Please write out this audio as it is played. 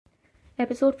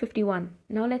Episode 51.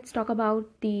 Now let's talk about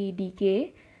the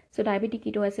DKA. So diabetic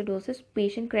ketoacidosis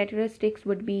patient characteristics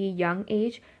would be young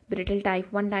age, brittle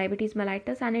type 1 diabetes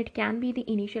mellitus, and it can be the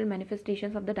initial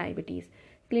manifestations of the diabetes.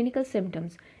 Clinical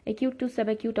symptoms: acute to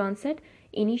subacute onset.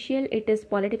 Initial it is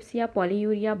polydipsia,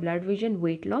 polyuria, blurred vision,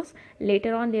 weight loss.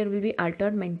 Later on there will be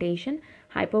altered mentation,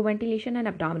 hyperventilation and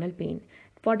abdominal pain.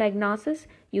 For diagnosis,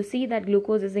 you see that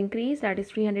glucose is increased, that is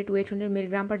 300 to 800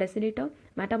 milligram per deciliter.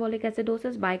 Metabolic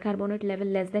acidosis, bicarbonate level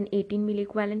less than 18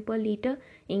 milliequivalent per liter,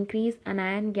 increase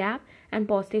anion gap, and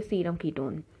positive serum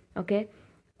ketone. Okay,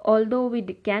 although we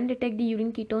can detect the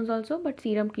urine ketones also, but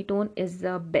serum ketone is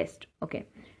the best. Okay,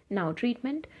 now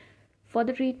treatment. For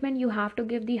the treatment, you have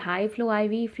to give the high flow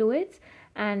IV fluids,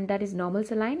 and that is normal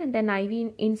saline, and then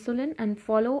IV insulin, and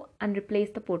follow and replace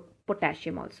the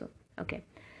potassium also. Okay.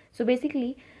 So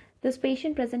basically, this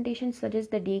patient presentation suggests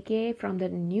the DKA from the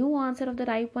new onset of the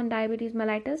type 1 diabetes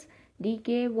mellitus.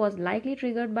 DKA was likely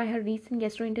triggered by her recent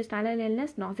gastrointestinal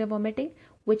illness, nausea, vomiting,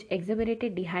 which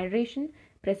exacerbated dehydration,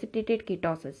 precipitated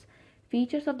ketosis.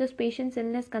 Features of this patient's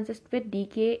illness consist with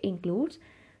DKA includes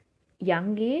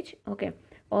young age. Okay,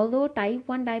 although type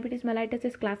 1 diabetes mellitus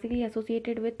is classically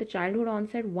associated with the childhood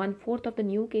onset, 1/4 of the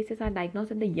new cases are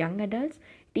diagnosed in the young adults.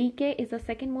 DK is the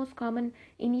second most common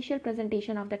initial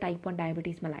presentation of the type 1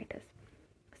 diabetes mellitus.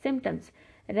 Symptoms: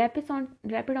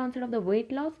 rapid onset of the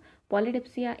weight loss,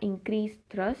 polydipsia, increased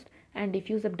thrust, and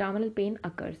diffuse abdominal pain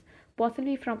occurs,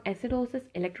 possibly from acidosis,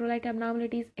 electrolyte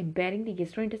abnormalities impairing the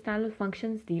gastrointestinal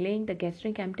functions, delaying the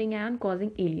gastric emptying, and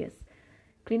causing ileus.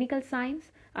 Clinical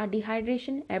signs are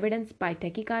dehydration evidenced by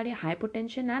tachycardia,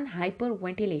 hypotension, and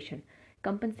hyperventilation.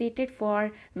 Compensated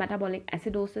for metabolic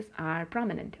acidosis are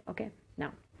prominent. Okay,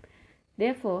 now,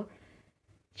 therefore,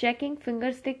 checking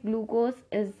finger stick glucose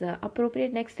is the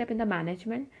appropriate next step in the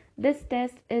management. This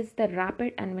test is the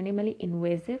rapid and minimally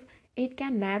invasive. It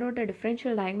can narrow the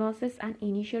differential diagnosis and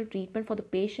initial treatment for the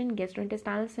patient,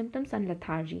 gastrointestinal symptoms, and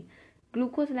lethargy.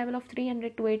 Glucose level of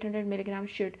 300 to 800 milligrams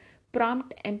should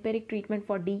prompt empiric treatment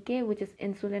for DK, which is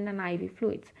insulin and IV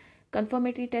fluids.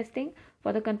 Confirmatory testing: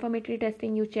 for the confirmatory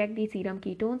testing, you check the serum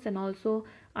ketones and also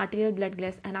arterial blood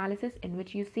gas analysis, in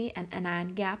which you see an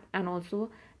anion gap and also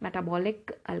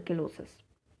metabolic alkalosis.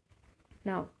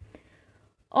 Now,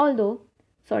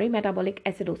 metabolic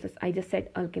acidosis, I just said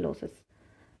alkalosis.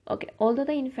 Okay, although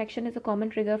the infection is a common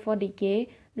trigger for DKA,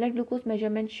 blood glucose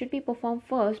measurement should be performed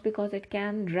first because it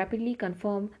can rapidly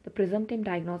confirm the presumptive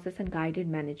diagnosis and guided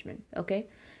management. Okay,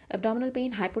 abdominal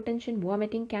pain, hypotension,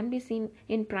 vomiting can be seen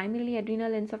in primarily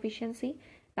adrenal insufficiency,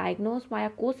 diagnosed via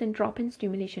co-syntropin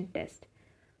stimulation test.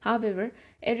 However,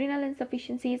 adrenal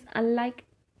insufficiency is unlikely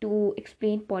to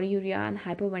explain polyuria and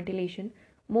hyperventilation.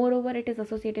 Moreover, it is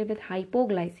associated with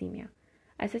hypoglycemia.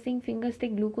 Assessing finger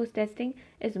stick glucose testing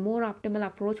is more optimal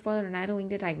approach for narrowing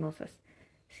the diagnosis.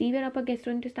 Severe upper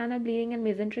gastrointestinal bleeding and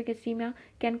mesenteric ischemia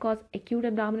can cause acute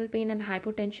abdominal pain and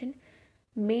hypotension.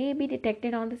 May be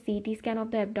detected on the CT scan of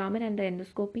the abdomen and the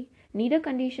endoscopy. Neither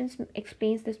conditions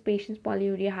explains this patient's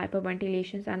polyuria,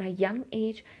 hyperventilations, and her young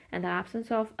age, and the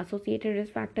absence of associated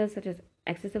risk factors such as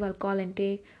excessive alcohol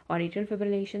intake or atrial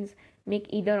fibrillations make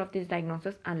either of these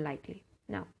diagnoses unlikely.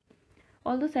 Now,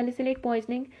 although salicylate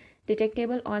poisoning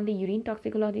detectable on the urine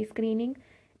toxicology screening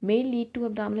may lead to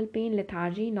abdominal pain,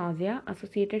 lethargy, nausea,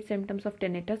 associated symptoms of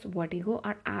tinnitus, vertigo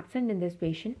are absent in this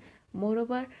patient.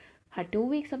 Moreover, her 2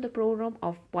 weeks of the program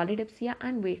of polydipsia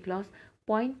and weight loss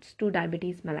points to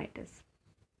diabetes mellitus.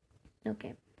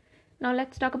 Okay, now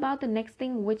let's talk about the next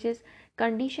thing, which is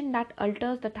condition that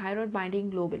alters the thyroid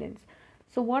binding globulins.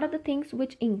 So what are the things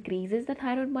which increases the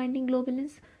thyroid binding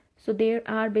globulins? So there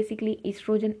are basically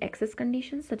estrogen excess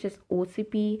conditions such as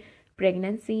OCP,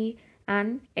 pregnancy,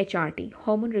 and HRT,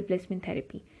 hormone replacement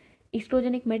therapy.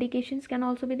 Estrogenic medications can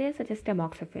also be there such as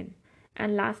tamoxifen.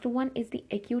 And last one is the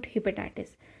acute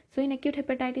hepatitis. So in acute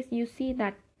hepatitis, you see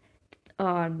that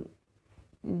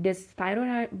this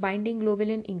thyroid binding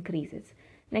globulin increases.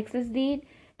 Next is the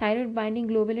thyroid binding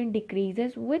globulin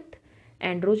decreases with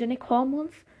androgenic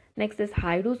hormones. Next is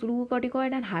high dose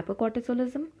glucocorticoid and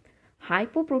hypercortisolism.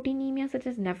 Hypoproteinemia such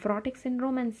as nephrotic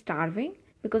syndrome and starving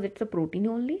because it's a protein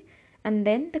only, and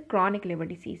then the chronic liver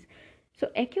disease. So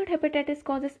acute hepatitis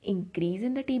causes increase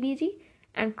in the TBG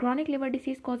and chronic liver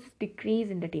disease causes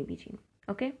decrease in the TBG.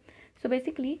 Okay, so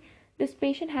basically this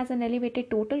patient has an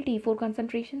elevated total T4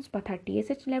 concentrations, but her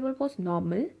TSH level was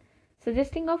normal,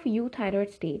 suggesting of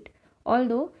euthyroid state.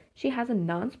 Although she has a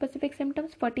non-specific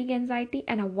symptoms, fatigue, anxiety,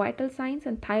 and her vital signs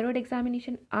and thyroid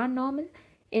examination are normal,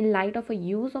 in light of a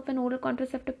use of an oral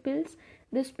contraceptive pills,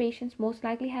 this patient most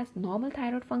likely has normal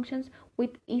thyroid functions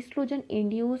with estrogen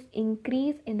induced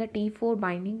increase in the T4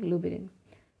 binding globulin.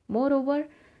 Moreover,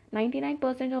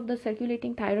 99% of the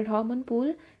circulating thyroid hormone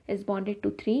pool is bonded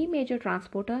to three major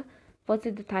transporter. First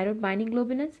is the thyroid binding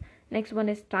globulins, next one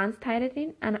is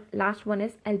transthyretin, and last one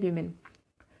is albumin.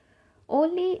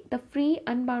 Only the free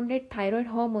unbounded thyroid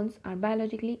hormones are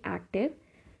biologically active.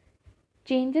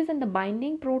 Changes in the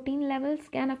binding protein levels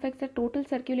can affect the total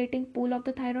circulating pool of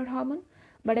the thyroid hormone,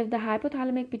 but if the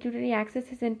hypothalamic pituitary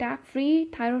axis is intact, free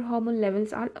thyroid hormone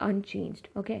levels are unchanged,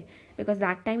 okay, because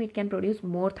that time it can produce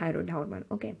more thyroid hormone,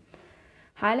 okay.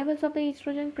 High levels of the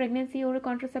estrogen, pregnancy, oral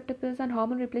contraceptive pills, and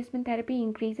hormone replacement therapy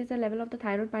increases the level of the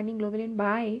thyroid binding globulin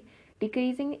by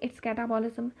decreasing its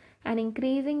catabolism and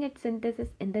increasing its synthesis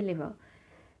in the liver.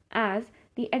 As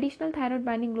the additional thyroid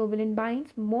binding globulin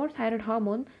binds more thyroid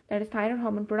hormone, that is, thyroid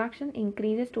hormone production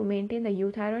increases to maintain the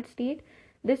euthyroid state.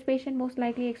 This patient most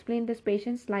likely explained this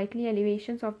patient's slightly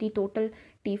elevations of the total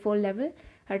T4 level.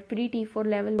 Her free T4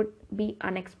 level would be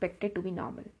unexpected to be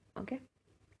normal. Okay.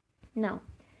 Now,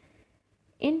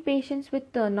 in patients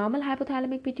with normal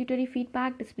hypothalamic pituitary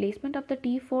feedback, displacement of the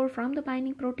T4 from the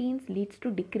binding proteins leads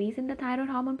to decrease in the thyroid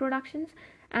hormone productions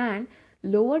and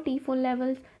lower T4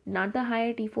 levels, not the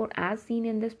higher T4 as seen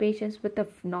in these patients with the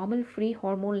normal free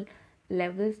hormone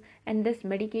levels. And this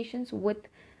medications with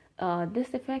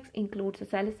this effects includes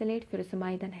salicylate,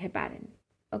 furosemide, and heparin.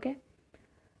 Okay,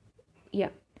 yeah.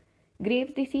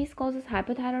 Graves' disease causes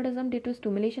hypothyroidism due to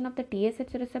stimulation of the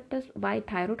TSH receptors by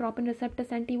thyrotropin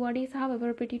receptors antibodies.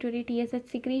 However, pituitary TSH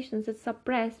secretions is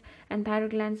suppressed and thyroid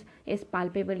glands is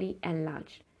palpably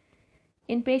enlarged.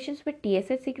 In patients with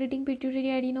TSH secreting pituitary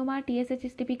adenoma, TSH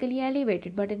is typically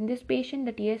elevated, but in this patient,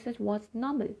 the TSH was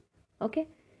normal. Okay,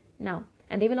 now,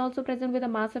 and they will also present with a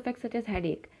mass effect such as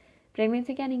headache.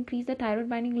 Pregnancy can increase the thyroid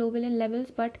binding globulin levels,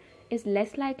 but is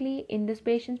less likely in this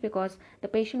patient because the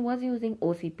patient was using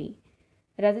OCP.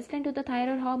 Resistant to the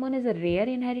thyroid hormone is a rare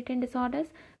inherited disorders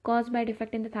caused by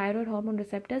defect in the thyroid hormone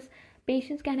receptors.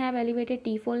 Patients can have elevated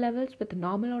T4 levels with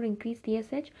normal or increased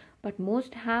TSH, but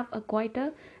most have a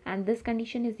goiter, and this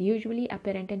condition is usually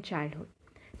apparent in childhood.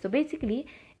 So basically,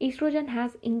 estrogen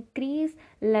has increased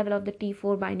level of the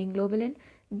T4 binding globulin.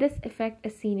 This effect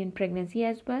is seen in pregnancy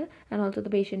as well, and also the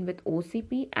patient with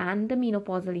OCP and the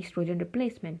menopausal estrogen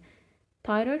replacement.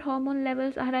 Thyroid hormone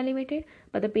levels are elevated,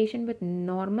 but the patient with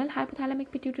normal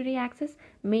hypothalamic pituitary axis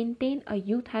maintain a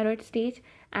euthyroid stage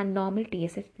and normal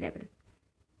TSH level.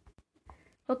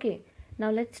 Okay,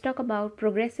 now let's talk about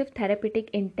progressive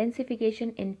therapeutic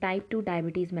intensification in type 2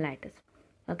 diabetes mellitus.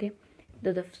 Okay,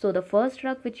 so the first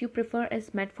drug which you prefer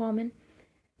is metformin,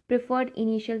 preferred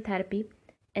initial therapy,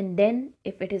 and then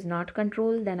if it is not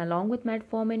controlled, then along with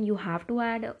metformin you have to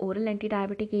add oral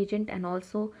anti-diabetic agent and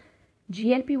also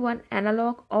GLP-1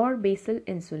 analog or basal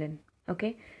insulin.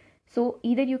 Okay, so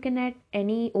either you can add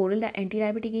any oral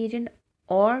anti-diabetic agent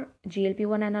or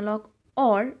GLP-1 analog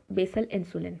or basal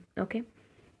insulin. Okay,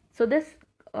 so this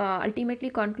ultimately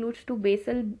concludes to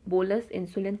basal bolus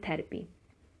insulin therapy.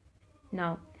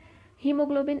 Now,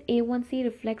 hemoglobin A1C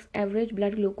reflects average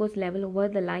blood glucose level over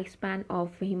the lifespan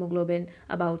of hemoglobin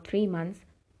about 3 months.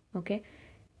 Okay,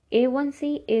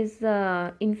 A1C is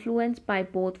influenced by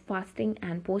both fasting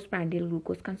and postprandial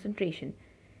glucose concentration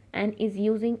and is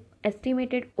using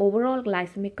estimated overall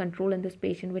glycemic control in this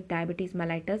patient with diabetes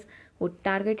mellitus who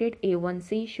targeted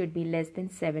A1C should be less than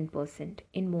 7%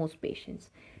 in most patients.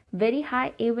 Very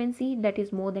high A1C, that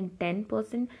is more than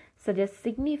 10%, suggests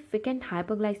significant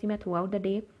hypoglycemia throughout the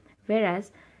day,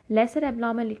 whereas lesser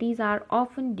abnormalities are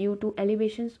often due to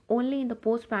elevations only in the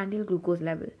postprandial glucose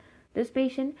level. This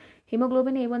patient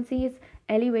hemoglobin A1C is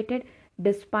elevated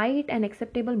despite an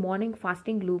acceptable morning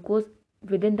fasting glucose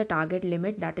within the target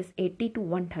limit, that is 80 to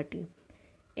 130.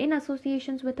 In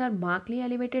associations with a markedly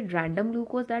elevated random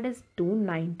glucose, that is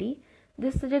 290,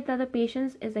 this suggests that the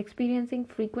patient is experiencing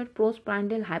frequent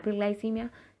postprandial hyperglycemia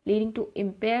leading to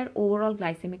impaired overall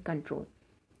glycemic control.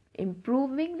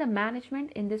 Improving the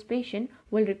management in this patient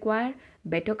will require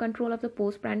better control of the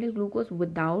postprandial glucose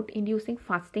without inducing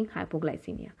fasting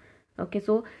hypoglycemia. Okay,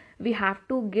 so we have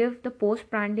to give the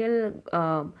postprandial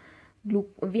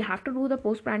we have to do the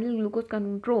postprandial glucose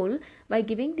control by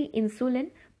giving the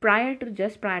insulin prior to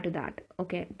that.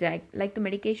 Okay, like the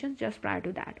medications just prior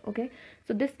to that. Okay,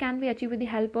 so this can be achieved with the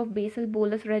help of basal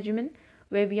bolus regimen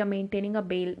where we are maintaining a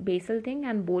basal thing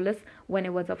and bolus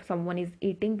whenever someone is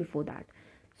eating before that.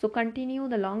 So continue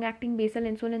the long acting basal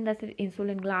insulin, that's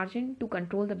insulin glargine, to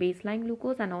control the baseline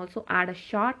glucose, and also add a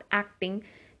short acting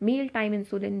mealtime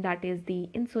insulin, that is the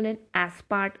insulin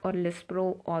aspart or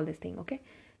lispro, all this thing, okay,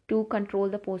 to control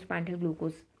the postprandial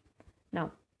glucose.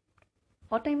 Now,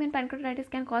 autoimmune pancreatitis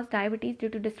can cause diabetes due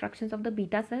to destructions of the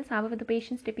beta cells. However, the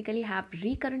patients typically have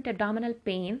recurrent abdominal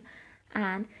pain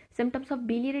And symptoms of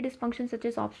biliary dysfunction such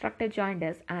as obstructed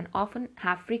jaundice and often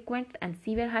have frequent and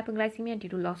severe hypoglycemia due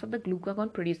to loss of the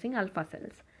glucagon producing alpha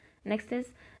cells. Next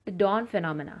is the dawn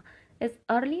phenomena. Is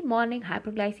early morning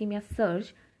hyperglycemia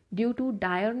surge due to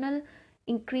diurnal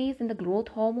increase in the growth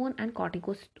hormone and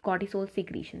cortisol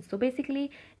secretions. So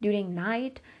basically during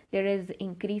night there is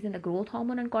increase in the growth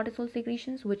hormone and cortisol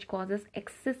secretions which causes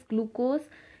excess glucose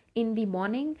in the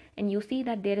morning, and you see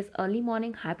that there is early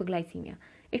morning hypoglycemia.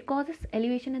 It causes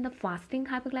elevation in the fasting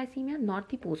hypoglycemia, not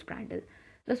the postprandial.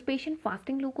 This patient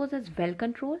fasting glucose is well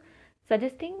controlled,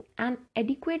 suggesting an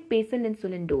adequate basal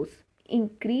insulin dose.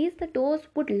 Increase the dose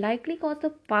would likely cause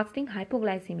the fasting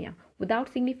hypoglycemia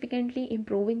without significantly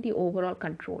improving the overall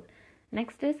control.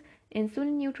 Next is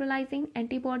insulin neutralizing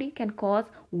antibody can cause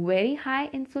very high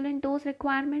insulin dose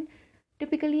requirement,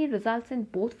 typically results in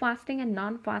both fasting and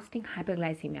non-fasting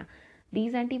hyperglycemia.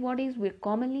 These antibodies were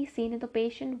commonly seen in the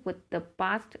patient with the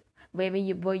past where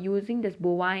we were using this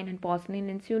bovine and porcine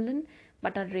insulin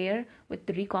but are rare with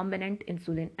the recombinant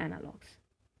insulin analogs.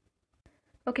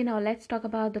 Okay, now let's talk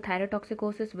about the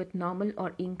thyrotoxicosis with normal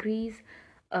or increased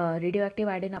radioactive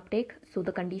iodine uptake. So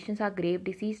the conditions are grave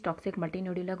disease, toxic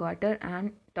multinodular goiter,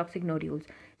 and toxic nodules.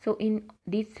 So in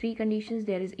these three conditions,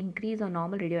 there is increase or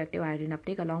normal radioactive iodine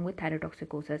uptake along with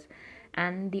thyrotoxicosis,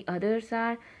 and the others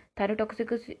are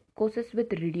thyrotoxicosis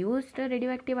with reduced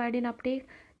radioactive iodine uptake.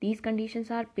 These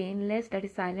conditions are painless, that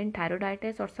is silent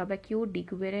thyroiditis or subacute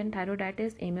decubitant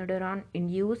thyroiditis, amiodarone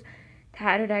induced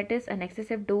thyroiditis, an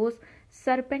excessive dose,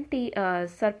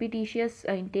 surreptitious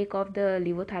intake of the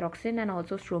levothyroxine and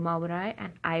also stroma ovari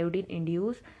and iodine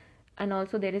induced, and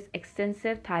also there is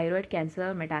extensive thyroid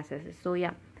cancer metastasis. So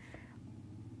yeah,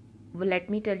 well, let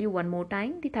me tell you one more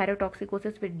time. The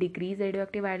thyrotoxicosis with decreased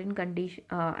radioactive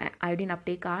iodine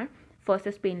uptake are: first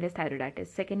is painless thyroiditis,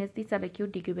 second is the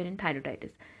subacute decubitant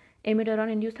thyroiditis, amiodarone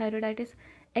induced thyroiditis,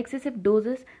 excessive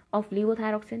doses of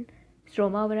levothyroxine,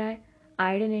 stroma ovari,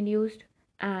 iodine induced,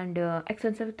 and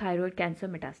extensive thyroid cancer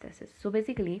metastasis. So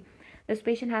basically this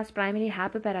patient has primary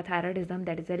hyperparathyroidism,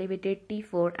 that is elevated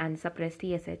T4 and suppressed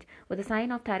TSH with a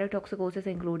sign of thyrotoxicosis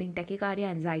including tachycardia,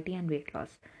 anxiety, and weight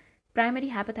loss. Primary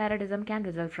hypothyroidism can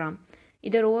result from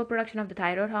either overproduction of the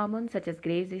thyroid hormone such as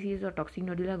Graves' disease or toxic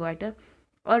nodular goiter,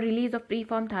 or release of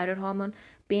preformed thyroid hormone,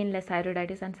 painless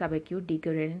thyroiditis, and subacute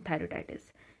decubitant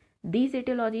thyroiditis. These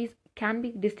etiologies can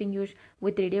be distinguished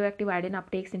with radioactive iodine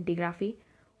uptake scintigraphy,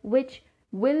 which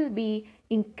will be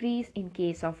increased in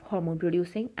case of hormone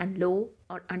producing and low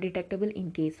or undetectable in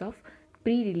case of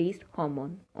pre-released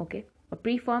hormone, okay, or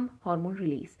preformed hormone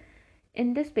release.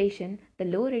 In this patient, the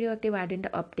low radioactive iodine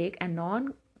uptake and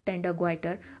non-tender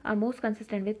goiter are most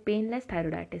consistent with painless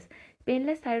thyroiditis.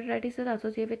 Painless thyroiditis is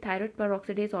associated with thyroid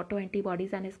peroxidase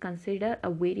autoantibodies and is considered a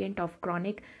variant of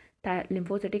chronic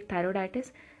lymphocytic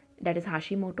thyroiditis, that is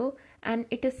Hashimoto, and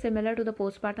it is similar to the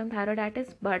postpartum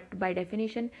thyroiditis but by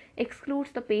definition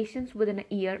excludes the patients within a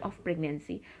year of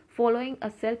pregnancy. Following a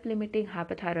self-limiting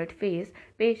hypothyroid phase,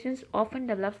 patients often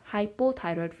develop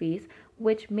hypothyroid phase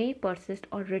which may persist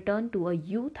or return to a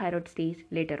euthyroid stage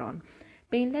later on.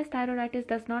 Painless thyroiditis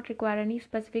does not require any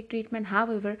specific treatment.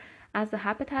 However, as the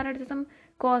hypothyroidism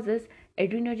causes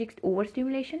adrenergic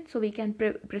overstimulation, so we can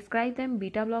prescribe them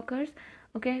beta blockers,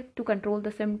 okay, to control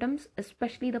the symptoms,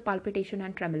 especially the palpitation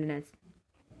and tremors.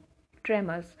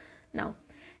 Now,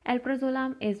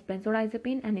 alprazolam is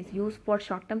benzodiazepine and is used for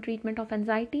short-term treatment of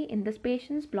anxiety. In this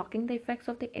patients, blocking the effects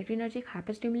of the adrenergic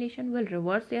hyperstimulation will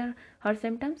reverse her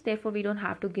symptoms. Therefore, we don't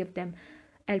have to give them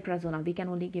alprazolam. We can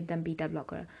only give them beta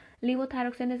blocker.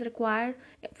 Levothyroxine is required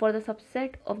for the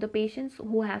subset of the patients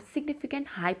who have significant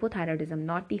hypothyroidism,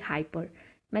 not the hyper.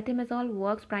 Methimazole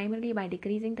works primarily by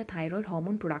decreasing the thyroid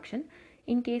hormone production.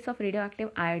 In case of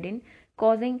radioactive iodine,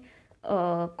 causes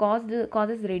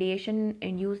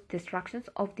radiation-induced destructions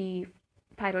of the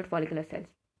thyroid follicular cells.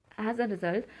 As a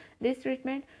result, this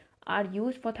treatment are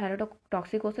used for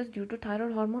thyrotoxicosis due to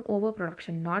thyroid hormone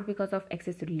overproduction, not because of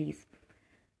excess release.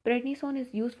 Prednisone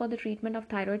is used for the treatment of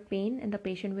thyroid pain in the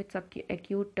patient with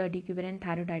acute decubitant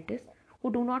thyroiditis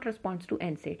who do not respond to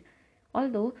NSAID.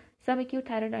 Although subacute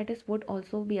thyroiditis would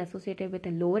also be associated with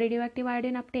a low radioactive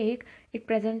iodine uptake, it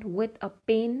presents with a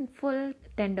painful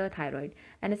tender thyroid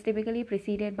and is typically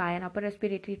preceded by an upper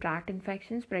respiratory tract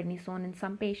infections. Prednisone in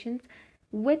some patients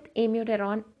with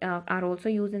amiodarone are also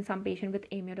used in some patients with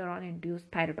amiodarone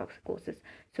induced thyrotoxicosis.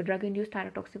 So drug induced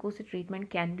thyrotoxicosis treatment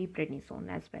can be prednisone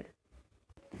as well.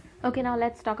 Okay, now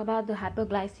let's talk about the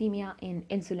hypoglycemia in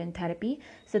insulin therapy.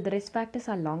 So the risk factors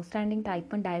are long-standing type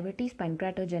 1 diabetes,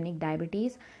 pancreatogenic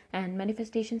diabetes, and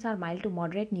manifestations are mild to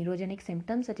moderate neurogenic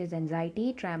symptoms such as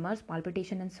anxiety, tremors,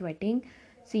 palpitation, and sweating.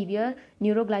 severe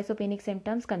neuroglycopenic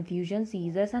symptoms, confusion,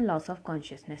 seizures, and loss of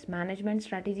consciousness. Management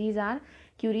strategies are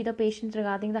query the patients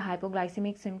regarding the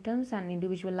hypoglycemic symptoms and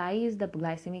individualize the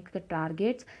glycemic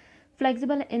targets,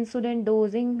 flexible insulin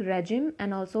dosing regime,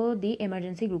 and also the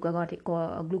emergency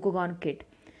glucagon kit.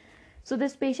 So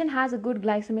this patient has a good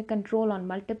glycemic control on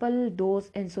multiple dose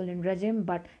insulin regime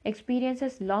but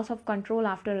experiences loss of control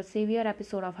after a severe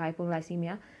episode of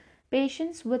hypoglycemia.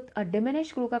 Patients with a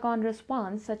diminished glucagon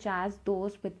response, such as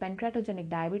those with pancreatogenic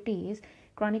diabetes,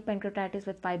 chronic pancreatitis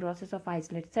with fibrosis of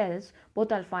islet cells,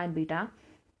 both alpha and beta,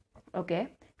 okay,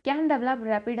 can develop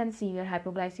rapid and severe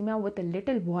hypoglycemia with a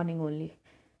little warning only.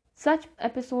 Such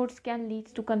episodes can lead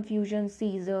to confusion,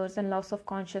 seizures, and loss of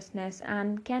consciousness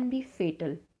and can be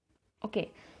fatal.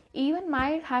 Okay, even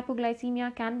mild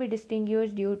hypoglycemia can be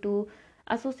distinguished due to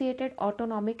associated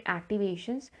autonomic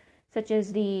activations such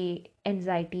as the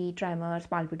anxiety, tremors,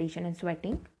 palpitation, and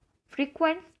sweating.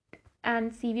 Frequent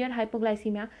and severe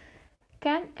hypoglycemia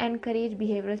can encourage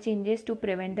behavioral changes to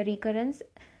prevent the recurrence,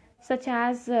 such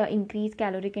as increased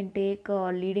caloric intake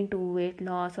leading to weight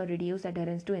loss or reduced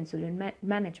adherence to insulin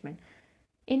management.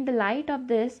 In the light of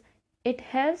this, it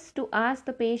helps to ask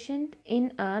the patient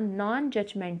in a non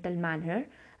judgmental manner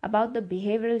about the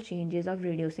behavioral changes of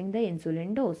reducing the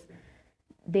insulin dose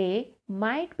they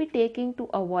might be taking to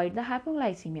avoid the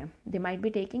hypoglycemia. They might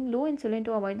be taking low insulin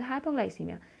to avoid the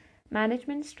hypoglycemia.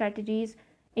 Management strategies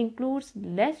includes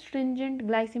less stringent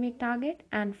glycemic target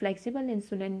and flexible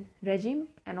insulin regime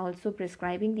and also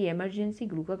prescribing the emergency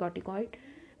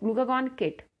glucagon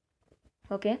kit.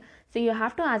 Okay, so you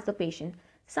have to ask the patient.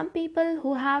 Some people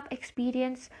who have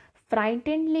experienced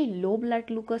frighteningly low blood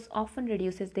glucose often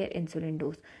reduces their insulin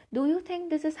dose. Do you think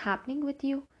this is happening with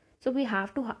you? So we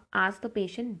have to ask the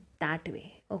patient that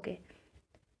way.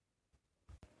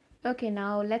 Okay,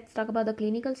 now let's talk about the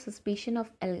clinical suspicion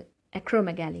of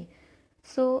acromegaly.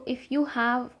 So, if you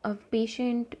have a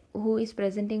patient who is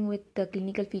presenting with the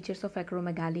clinical features of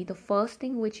acromegaly, the first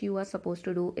thing which you are supposed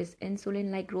to do is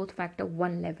insulin like growth factor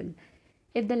 1 level.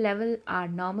 If the levels are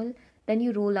normal, then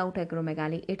you rule out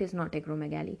acromegaly. It is not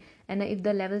acromegaly. And if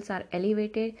the levels are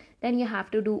elevated, then you have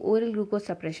to do oral glucose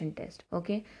suppression test.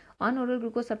 Okay. On oral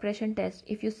glucose suppression test,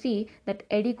 if you see that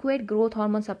adequate growth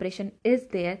hormone suppression is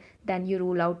there, then you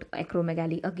rule out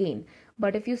acromegaly again.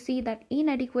 But if you see that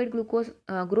inadequate glucose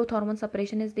growth hormone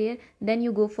suppression is there, then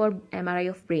you go for MRI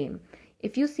of brain.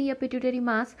 If you see a pituitary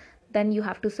mass, then you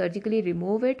have to surgically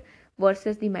remove it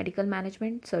versus the medical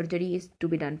management. Surgery is to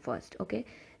be done first. Okay,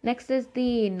 next is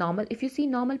the normal. If you see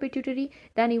normal pituitary,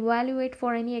 then evaluate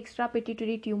for any extra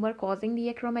pituitary tumor causing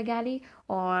the acromegaly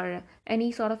or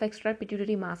any sort of extra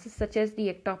pituitary masses such as the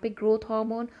ectopic growth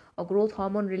hormone or growth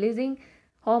hormone releasing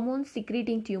hormone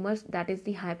secreting tumors, that is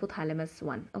the hypothalamus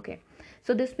one. Okay,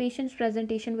 so this patient's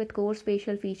presentation with coarse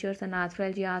facial features and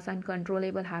arthralgias,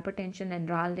 uncontrollable hypertension,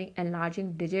 and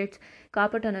enlarging digits,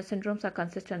 carpal tunnel syndromes are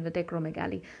consistent with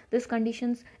acromegaly. This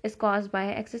condition is caused by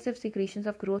excessive secretions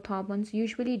of growth hormones,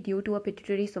 usually due to a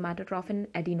pituitary somatotrophin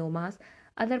adenomas.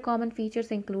 Other common features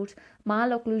includes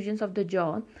malocclusions of the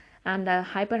jaw and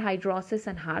hyperhidrosis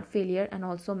and heart failure, and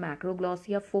also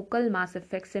macroglossia, focal mass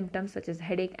effect symptoms such as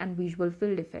headache and visual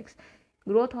field effects.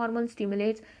 Growth hormone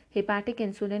stimulates hepatic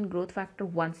insulin growth factor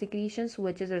 1 secretions,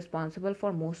 which is responsible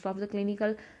for most of the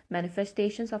clinical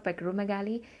manifestations of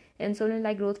acromegaly. Insulin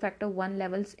like growth factor 1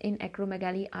 levels in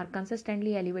acromegaly are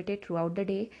consistently elevated throughout the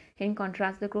day. In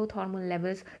contrast, the growth hormone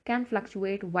levels can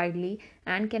fluctuate widely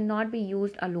and cannot be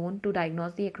used alone to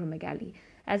diagnose the acromegaly.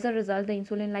 As a result, the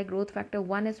insulin like growth factor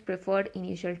 1 is preferred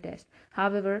initial test.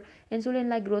 However, insulin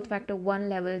like growth factor 1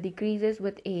 level decreases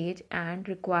with age and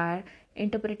require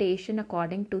interpretation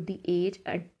according to the age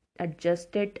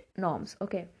adjusted norms.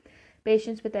 Okay.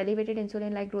 Patients with elevated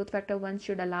insulin like growth factor 1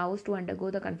 should allow us to undergo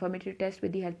the confirmatory test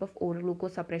with the help of oral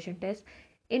glucose suppression test.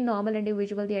 In normal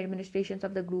individual, the administrations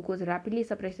of the glucose rapidly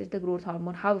suppresses the growth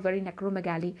hormone. However, in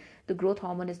acromegaly, the growth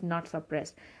hormone is not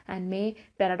suppressed and may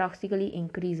paradoxically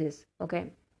increases.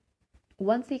 Okay.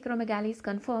 Once the acromegaly is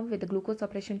confirmed with the glucose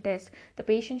suppression test, the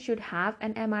patient should have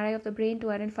an MRI of the brain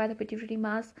to identify the pituitary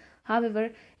mass.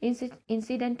 However,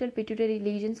 incidental pituitary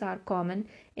lesions are common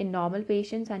in normal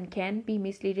patients and can be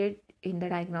misleaded in the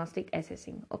diagnostic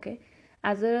assessing. Okay.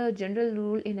 As a general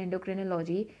rule in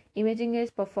endocrinology, imaging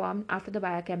is performed after the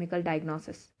biochemical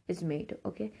diagnosis is made.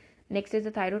 Okay. Next is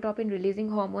the thyrotropin releasing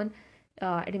hormone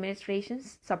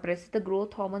administrations suppresses the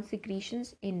growth hormone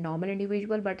secretions in normal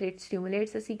individual, but it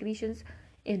stimulates the secretions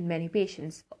in many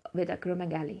patients with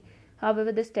acromegaly.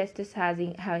 However, this test is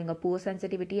having a poor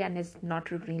sensitivity and is not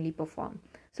routinely performed.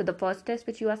 So the first test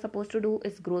which you are supposed to do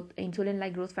is growth insulin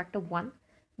like growth factor 1.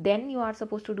 Then you are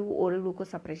supposed to do oral glucose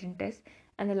suppression test.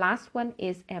 And the last one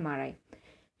is MRI.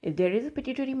 If there is a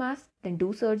pituitary mass, then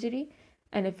do surgery.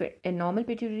 And if a normal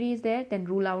pituitary is there, then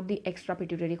rule out the extra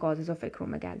pituitary causes of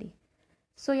acromegaly.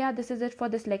 So yeah, this is it for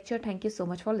this lecture. Thank you so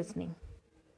much for listening.